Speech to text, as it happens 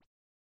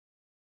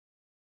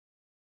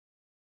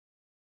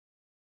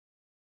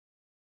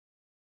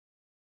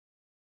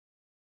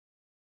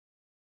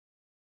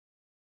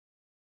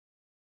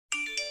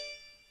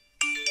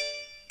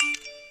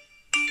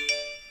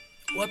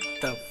What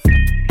the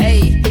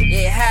Hey,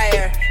 it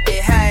higher,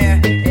 it higher,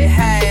 it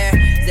higher.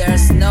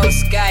 There's no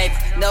Skype,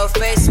 no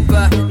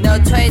Facebook, no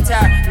Twitter,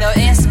 no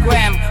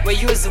Instagram. We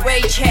use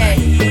WeChat.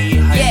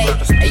 Yeah,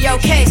 yo,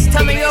 Case,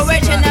 tell me your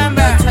WeChat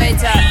number. No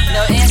Twitter,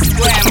 no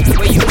Instagram.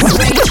 We use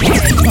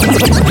WeChat.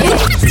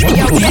 Yeah,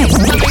 yo, Case,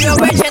 tell me your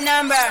WeChat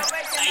number.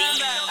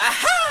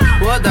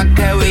 我打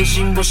开微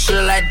信不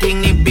是来听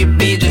你逼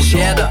逼这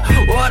些的，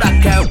我打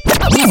开。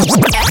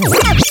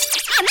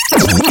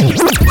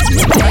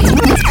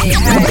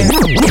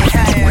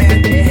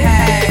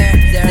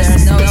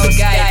There's no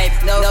Skype,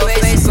 no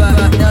Facebook,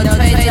 no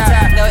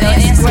Twitter, no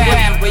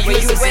Instagram. We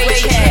use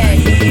WeChat.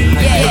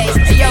 Yeah,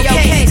 yo,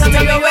 Case, tell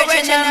me your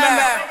WeChat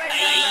number.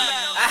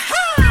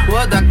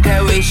 我打开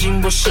微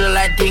信不是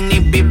来听你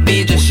逼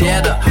逼这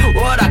些的，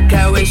我打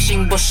开微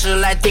信不是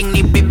来听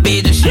你逼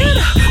逼这些的，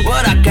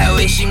我打开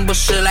微信不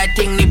是来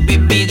听你逼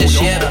逼这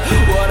些的，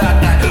我打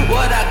开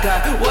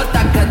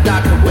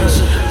微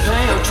信，朋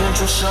友圈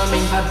出声名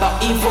牌包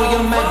衣服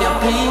又卖掉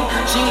皮，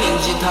心灵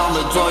鸡汤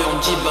的作用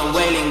基本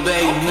为零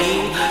对于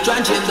你，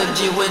赚钱的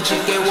机会只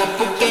给我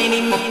不给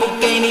你，不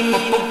给你，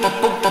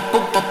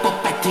不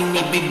白听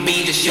你逼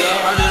逼这些，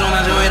而最终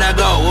它成为代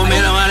购，我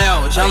没人挽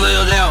留，想走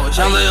就溜，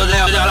想走就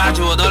溜，这叫垃圾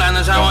我都懒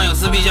得删网友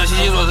私比较稀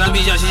奇所生，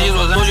比较稀奇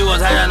所生，或许我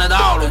才染的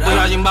道路，不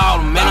小心暴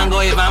露，没能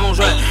够一帆风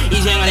顺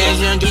，1000个联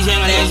系人，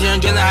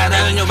现在还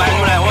单身就白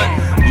出来混，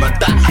妈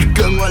蛋，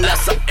跟我聊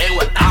上一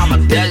晚，阿妈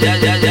爹，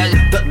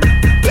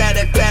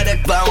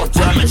帮我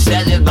专门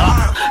写几段，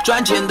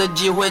赚钱的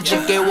机会只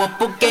给我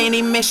不给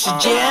你，没时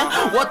间，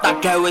我打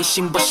开微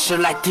信不是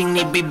来听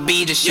你逼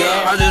逼这些，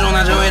而最终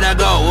它成为代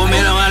购，我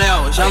没人挽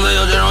留，想走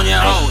有这种前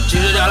后，其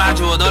实叫垃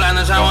圾我都懒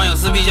得删网友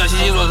私比较稀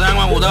奇所三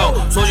观虎斗，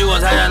索取我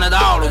才染的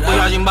道路，不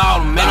小心暴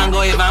露，没能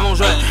够一帆风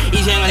顺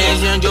，1000个联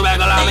系人900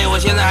个辣妹，我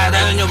现在还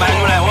单身就白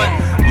出来混，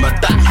妈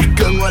蛋，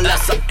跟我聊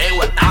上一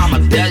晚，阿妈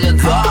爹就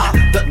错，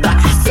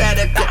塞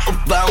的购物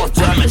本我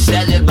专门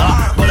写几段，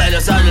后来就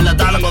上去了，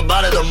打了个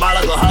包的都骂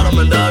了个好多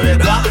门的月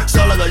光，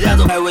收了个烟，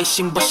开微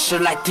信不是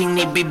来听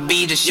你逼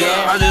逼这些，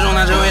而最终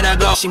它成为代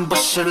购，微信不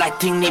是来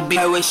听你逼，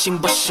微信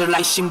不是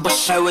来信不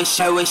是微，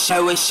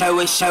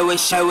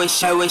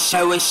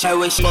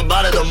我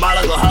包的都骂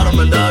了个好多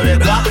门的月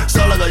光，收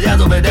了个烟，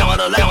被电话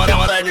都累，电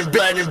话对你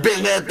病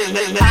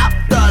好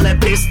的嘞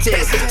piece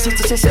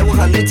tease， 这些我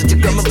和你自己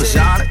根本不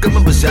像，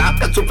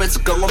除非是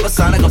跟我们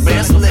上那个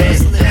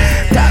business，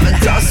 他们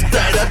就是对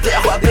着电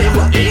话逼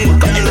我赢，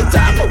够赢了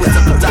咱们为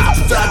什么打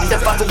出这你的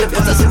发出也不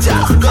再是假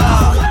货。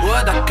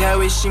我打开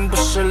微信不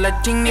是来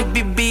听你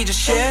逼逼这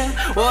些，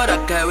我打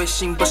开微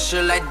信不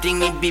是来听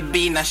你逼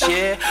逼那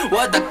些，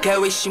我打开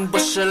微信不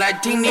是来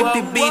听你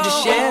逼逼这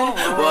些，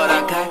我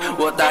打开，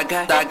我打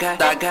开，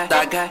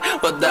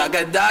我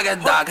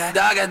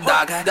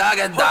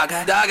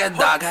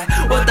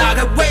打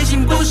开微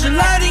信不是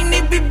来听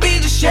你逼逼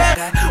这些，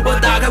我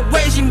打开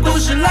微信不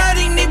是来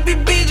听你逼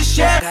逼这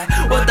些，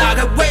我打开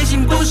微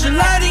信不是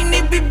来听你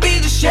逼逼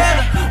这些，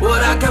我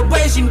打开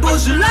微信不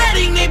是来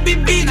听你逼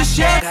逼这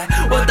些，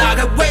我打开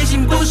微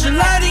信不是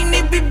来听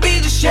你逼逼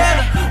这些，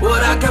我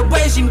打开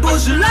微信不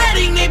是来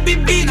听你逼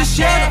逼这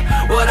些，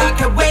我打开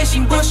微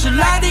信不是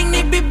来听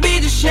你逼逼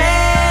这些，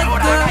哦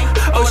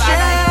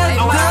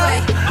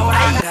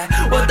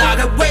我打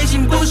开微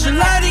信不是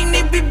来听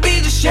你逼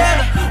逼这些，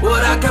我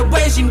打开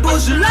微信不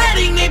是来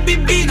听你逼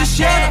逼这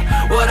些，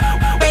我的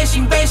微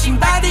信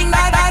来听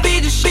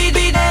逼这些。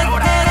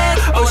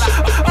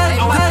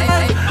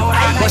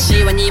我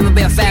希望你们不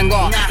要烦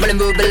我，我的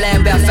目标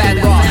不要烦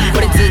我，我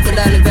的自制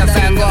能力不要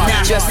烦我，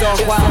就要说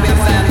谎不要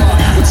烦我，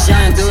我只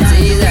想要独自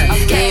一人，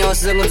音乐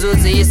是我独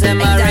自一生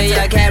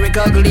Mariah Carey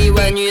可可李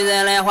玟女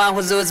人来欢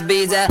呼如此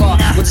逼真，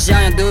我只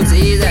想要独自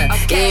一人，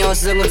音乐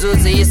是我独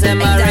自一生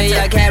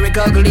Mariah Carey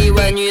可可李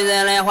玟女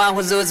人来欢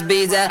呼如此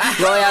逼真，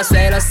我要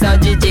睡了手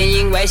机静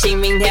音微信，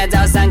明天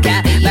早上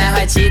看，满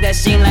怀期待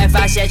醒来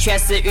发现全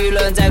是舆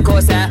论在扩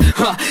散，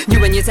你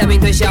为你产品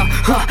推销，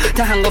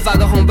他喊我发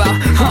个红包，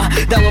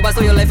当我把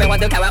所有的废话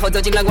都看完后，走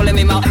进了我的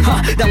眉毛。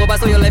当我把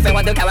所有的废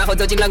话都看完后，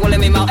走进了我的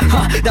眉毛。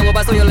当我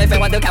把所有的废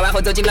话都看完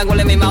后，走进了我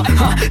的眉毛。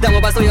当我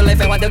把所有的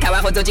废话都看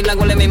完后，走进了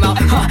我的眉毛。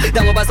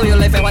当我把所有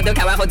的废话都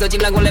看完后，走进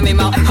了我的眉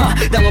毛。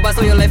当我把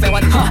所有的废话，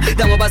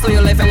当我把所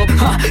有的废话，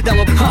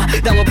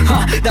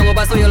当我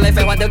把所有的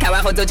废话都看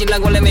完后，走进了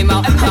我的眉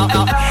毛。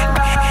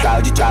高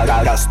级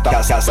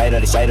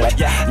睡了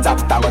的，找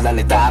不到我人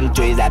的他们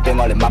居然比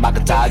我的妈妈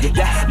更着急，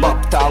摸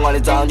不透我的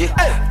踪迹，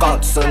工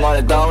作是我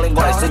的动力，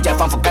我的世界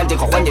仿佛干净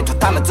和混凝土，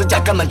他们之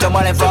间根本就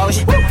没得缝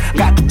隙，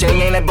爱不坚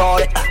硬的玻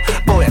璃，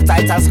不要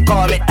再尝试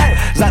革命，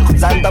任何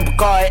人都不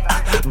可以，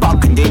包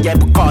括你也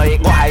不可以，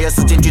我还有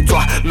时间去做，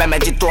慢慢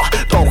去做，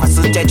多花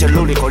时间去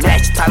努力和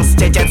练习，长时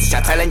间坚持下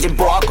才能进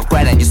步，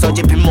关掉你手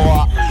机屏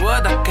幕。我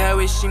打开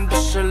微信不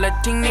是来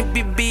听你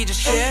逼逼这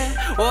些，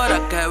我打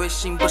开微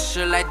信不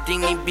是来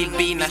听你逼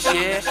逼那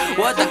些，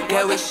我打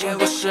开微信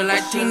不是来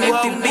听你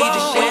逼逼这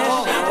些，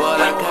我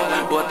打开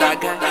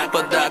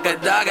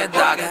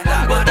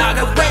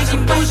微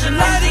信不是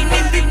来听你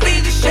逼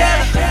逼这些，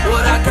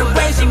我打开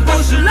微信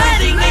不是来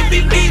听你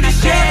逼逼这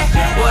些，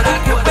我打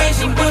开微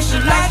信不是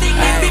来听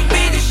你逼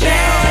逼。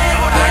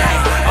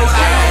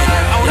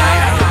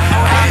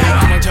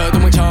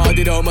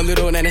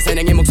 멀리로 나는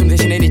사냥의 목숨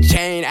대신에 네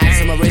chain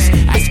Ice on my wrist,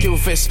 ice cube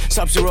fist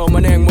Sub-Zero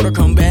만행 Mortal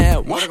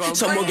Kombat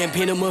손목엔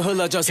피눈물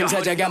흘러져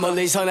승사자가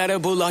멀리서 나를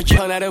불러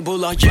나를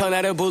불러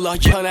나를 불러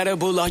나를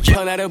불러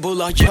나를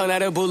불러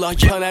나를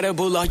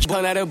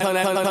불러 나를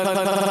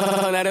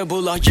불러 나를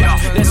불러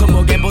내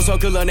손목엔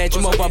보석 흘러내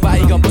주먹 봐봐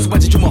이건 보석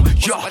바지 주먹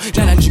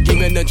난 안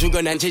죽이면 넌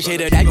죽어 난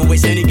진실을 알고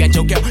있으니까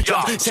쫓겨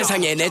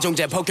세상에 내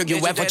존재 폭격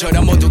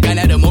UFO처럼 모두가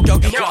나를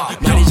목격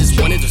Money just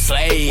wanted to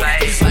slay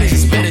Money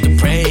just better to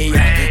pray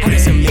I got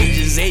some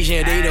ninjas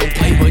Asian they don't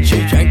play but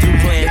you trying to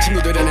play 내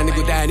친구들은 안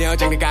들고 다녀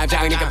장난감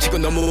장난감 치고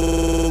너무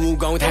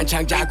무거운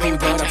탄창 잡고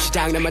더럽시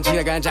장난만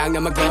지나간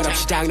장난만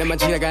더럽시 장난만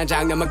지나간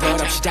장난만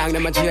더럽시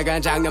장난만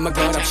지나간 장난만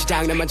더럽시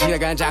장난만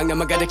지나간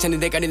장난만 가득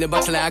찼는데 까리는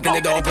박살나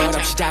근데도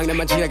더럽시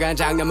장난만 지나간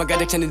장난만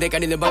가득 찼는데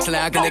까리는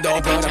박살나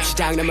근데도 더럽시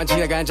장난만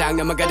지나간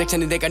장난만 가득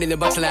찼는데 까리는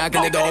박살나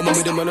근데도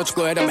몸을 들면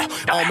어쩌고해라며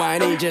All my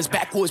ninjas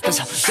backwards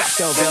뺏어 Drop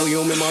the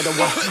volume and mother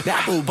war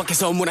나무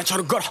밖에서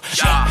문화처럼 걸어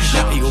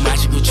나 피고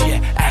마시고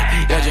취해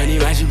여전히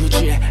마시고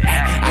취해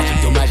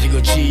아직도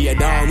마시고 취해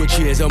너무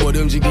취해서 못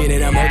움직이네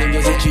나 모든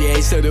것에 취해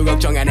있어도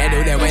걱정 안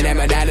해도 돼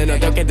왜냐면 나는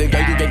어떻게든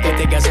결국엔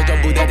끝에 가서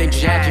전부 다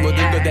댕취하지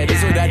모든 것들이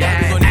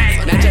쏟아내고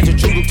난 자주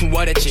중국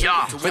투어했지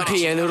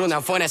VPN으로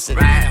난 폰했음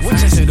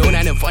위챗으로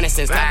나는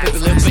폰했음 Stop it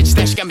little bitch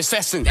다시 가면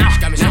쐈음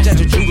난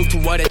자주 중국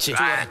투어했지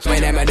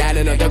왜냐면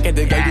나는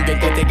어떻게든 결국엔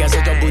끝에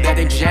가서 전부 다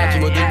댕취하지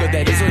모든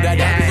것들이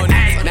쏟아내고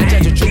난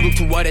자주 중국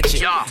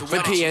투어했지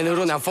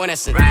VPN으로 난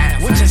폰했음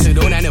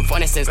위챗으로 나는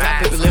폰했음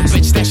Stop it little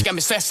bitch 다시 가면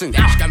쐈음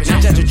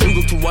난 자주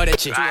중국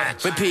투어했지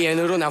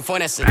VPN으로 난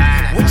폰했음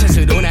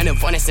위챗으로 나는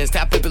폰했음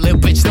Stop it little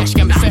bitch 다시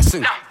가면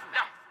쐈음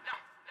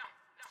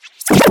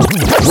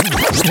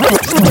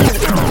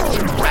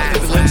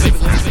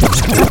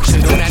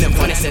나는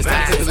폰했음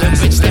Stop it little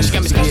bitch 다시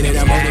가면 쐈음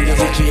나 모든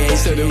것에 취해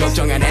있어도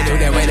걱정 안 해도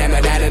돼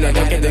왜냐면 나는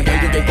어떻게든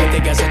결국엔 끝에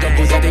가서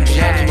전부 다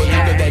댕취하지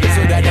모든 것들이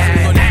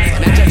쏟아내고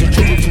난 자주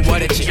중국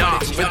투어했지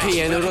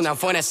VPN으로 난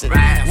폰했음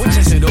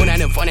위챗으로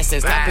나는 폰했음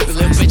Stop it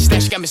little bitch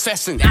다시 가면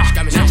쐈음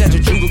난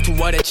자주 중국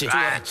투어했지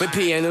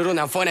VPN으로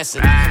난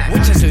폰했음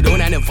위챗으로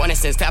나는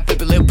폰했음 Stop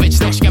it little bitch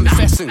다시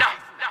가면 쐈음